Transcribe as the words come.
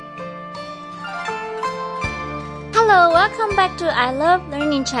Hello, welcome back to I Love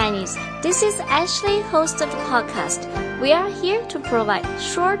Learning Chinese. This is Ashley, host of the podcast. We are here to provide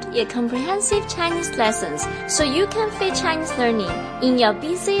short yet comprehensive Chinese lessons so you can fit Chinese learning in your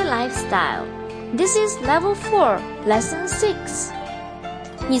busy lifestyle. This is Level 4, Lesson 6.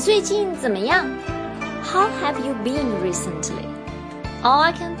 你最近怎么样? How have you been recently? All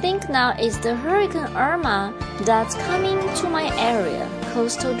I can think now is the Hurricane Irma that's coming to my area,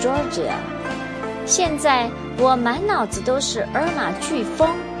 coastal Georgia. 现在我满脑子都是尔玛飓风。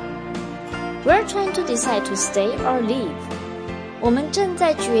We're trying to decide to stay or leave. 我们正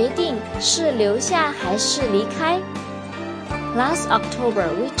在决定是留下还是离开。Last October,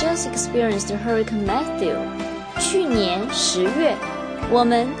 we just experienced Hurricane Matthew. 去年10月，我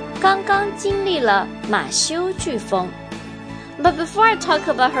们刚刚经历了马修飓风。But before I talk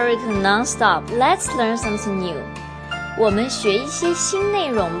about Hurricane nonstop, let's learn something new. 我们学一些新内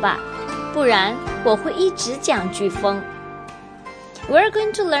容吧。不然我会一直讲飓风。We're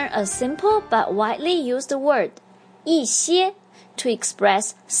going to learn a simple but widely used word, 一些 to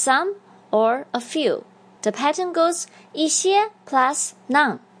express some or a few. The pattern goes 一些 plus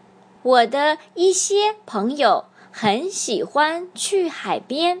none. 我的一些朋友很喜欢去海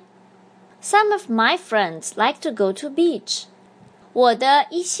边。Some of my friends like to go to beach. 我的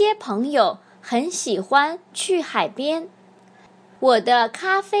一些朋友很喜欢去海边。我的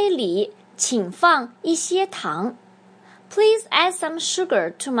咖啡里请放一些糖。Please add some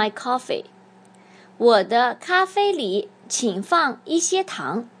sugar to my coffee. 我的咖啡里请放一些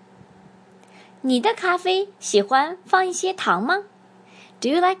糖。你的咖啡喜欢放一些糖吗？ Do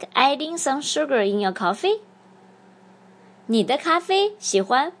you like adding some sugar in your coffee? 你的咖啡喜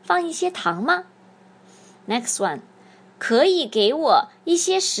欢放一些糖吗？ Next one. 可以给我一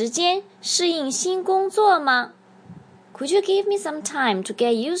些时间适应新工作吗？Could you give me some time to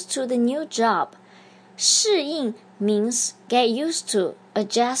get used to the new job? 适应 means get used to,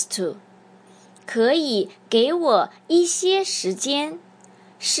 adjust to. 可以给我一些时间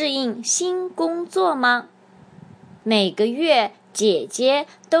适应新工作吗？每个月姐姐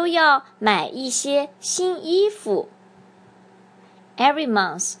都要买一些新衣服。Every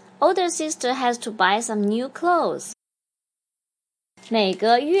month, older sister has to buy some new clothes. 每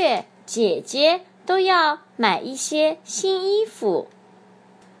个月姐姐都要买一些新衣服。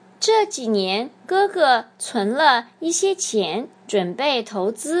这几年哥哥存了一些钱准备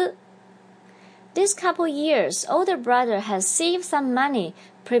投资。This couple years, older brother has saved some money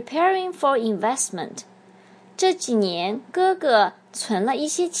preparing for investment. 这几年哥哥存了一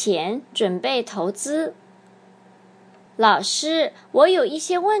些钱准备投资。老师，我有一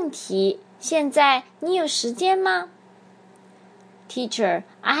些问题，现在你有时间吗？ Teacher,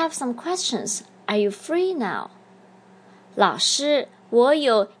 I have some questions.Are you free now? 老师，我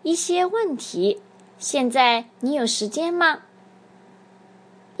有一些问题，现在你有时间吗？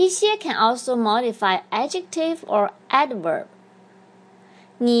一些 can also modify adjective or adverb.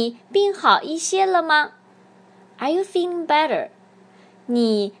 你病好一些了吗？ Are you feeling better?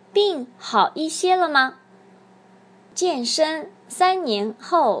 你病好一些了吗？健身3年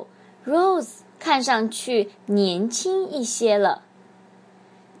后 Rose 看上去年轻一些了。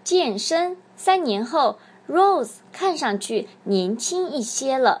健身3年后 Rose 看上去年轻一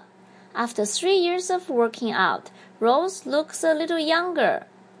些了。After 3 years of working out, Rose looks a little younger.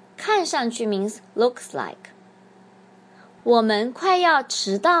 看上去 means looks like. 我们快要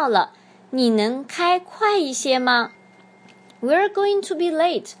迟到了，你能开快一些吗？ We're going to be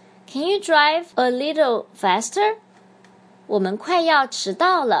late. Can you drive a little faster? 我们快要迟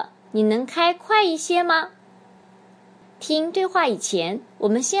到了，你能开快一些吗？听对话以前，我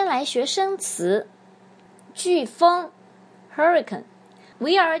们先来学生词。飓风 Hurricane.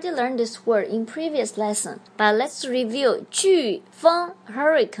 We already learned this word in previous lesson, but let's review 飓风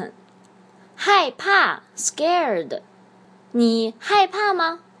Hurricane. 害怕 Scared. 你害怕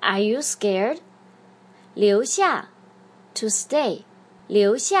吗？ Are you scared? 留下 To stay.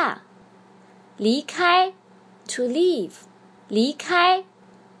 留下。离开 To leave. 离开。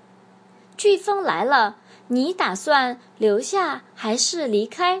飓风来了，你打算留下还是离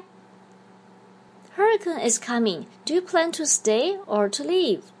开？ Hurricane is coming. Do you plan to stay or to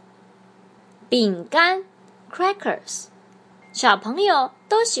leave? 饼干 Crackers. 小朋友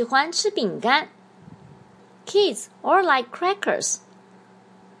都喜欢吃饼干。Kids all like crackers.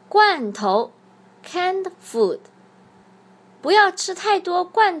 罐头 Canned food. 不要吃太多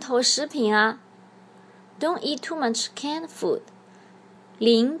罐头食品啊。Don't eat too much canned food.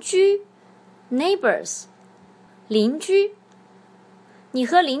 邻居Neighbors. 邻居，你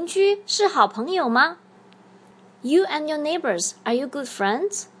和邻居是好朋友吗？ You and your neighbors, are you good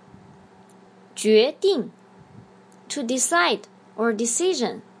friends? 决定 to decide or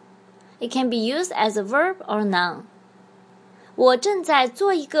decision. It can be used as a verb or noun. 我正在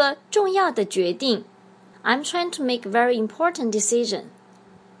做一个重要的决定。I'm trying to make a very important decision.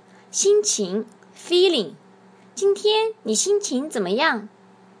 心情 feeling. 今天你心情怎么样？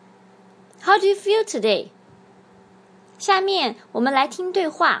 How do you feel today? 下面我们来听对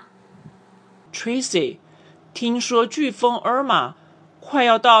话。Tracy, 听说飓风 Irma 快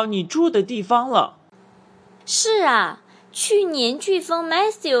要到你住的地方了。是啊，去年飓风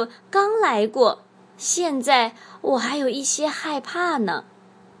Matthew 刚来过，现在我还有一些害怕呢。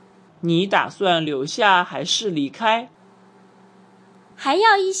你打算留下还是离开？还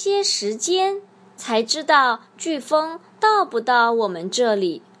要一些时间才知道飓风到不到我们这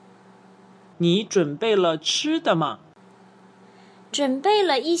里。你准备了吃的吗？准备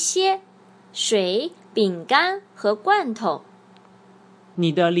了一些水、饼干和罐头。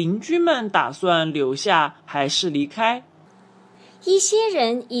你的邻居们打算留下还是离开？一些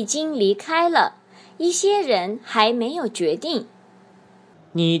人已经离开了，一些人还没有决定。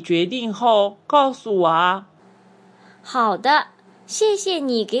你决定后告诉我啊。好的，谢谢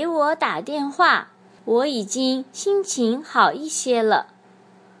你给我打电话，我已经心情好一些了。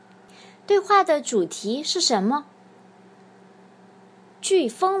对话的主题是什么？飓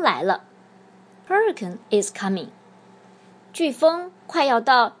风来了 ，Hurricane is coming。飓风快要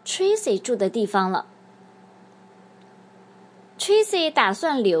到 Tracy 住的地方了。Tracy 打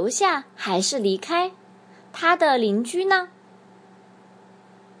算留下还是离开？他的邻居呢？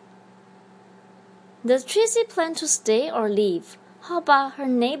 Does Tracy plan to stay or leave? How about her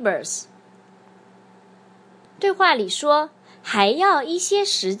neighbors? 对话里说，还要一些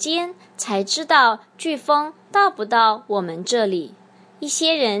时间才知道飓风到不到我们这里。一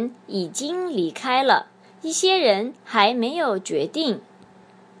些人已经离开了，一些人还没有决定。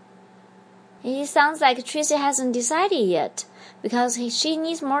It sounds like Tracy hasn't decided yet, because she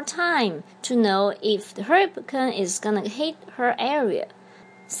needs more time to know if the hurricane is gonna hit her area.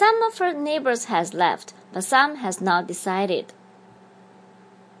 Some of her neighbors has left, but some has not decided.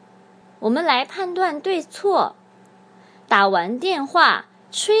 我们来判断对错。打完电话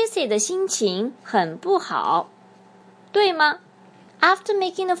Tracy 的心情很不好，对吗？ After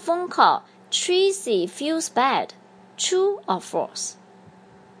making the phone call, Tracy feels bad. True or false?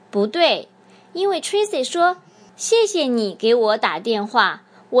 不对，因为 Tracy 说，谢谢你给我打电话，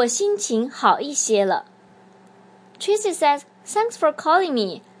我心情好一些了。Tracy says, Thanks for calling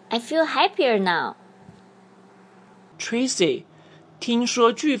me. I feel happier now. Tracy, 听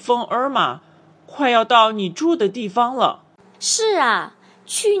说飓风 Irma 快要到你住的地方了。是啊，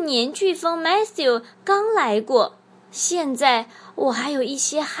去年飓风 Matthew 刚来过，现在我还有一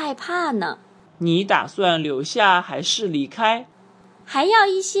些害怕呢。你打算留下还是离开？还要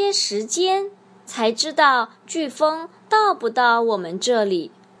一些时间才知道飓风到不到我们这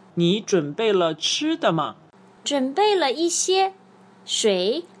里。你准备了吃的吗？准备了一些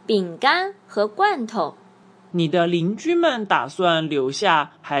水、饼干和罐头。你的邻居们打算留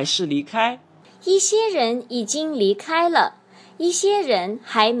下还是离开？一些人已经离开了，一些人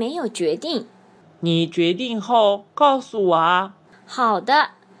还没有决定。你决定后告诉我啊。好的，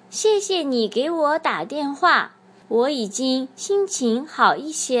谢谢你给我打电话，我已经心情好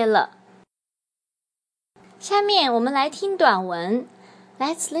一些了。下面我们来听短文。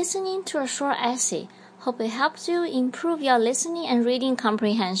Let's listen to a short essay. Hope it helps you improve your listening and reading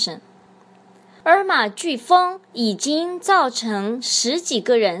comprehension. Irma 飓风已经造成10几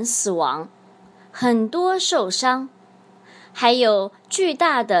个人死亡，很多受伤，还有巨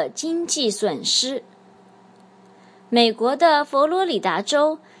大的经济损失。美国的佛罗里达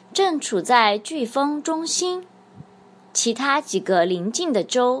州正处在飓风中心，其他几个邻近的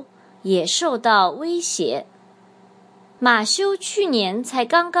州也受到威胁。马修去年才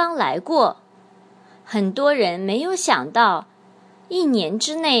刚刚来过，很多人没有想到1年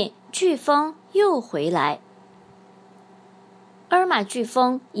之内飓风又回来。尔玛飓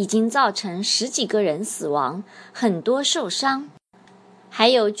风已经造成10几个人死亡，很多受伤，还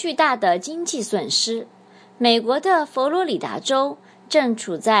有巨大的经济损失。美国的佛罗里达州正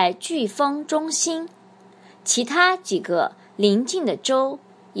处在飓风中心，其他几个邻近的州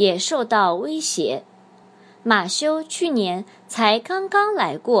也受到威胁。马修去年才刚刚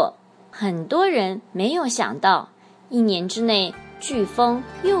来过，很多人没有想到1年之内飓风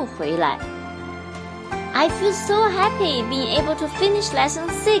又回来。I feel so happy being able to finish lesson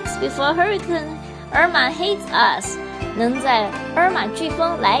 6 before Hurricane Irma hits us. 能在尔玛飓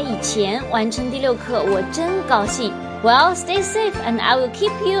风来以前完成第6课，我真高兴。Well, stay safe and I will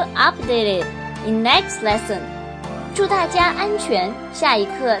keep you updated in next lesson. 祝大家安全，下一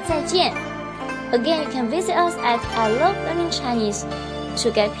课再见。Again, you can visit us at I Love Learning Chinese to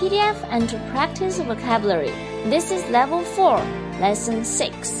get PDF and to practice vocabulary. This is Level 4, Lesson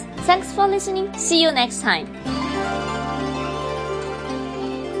 6. Thanks for listening. See you next time.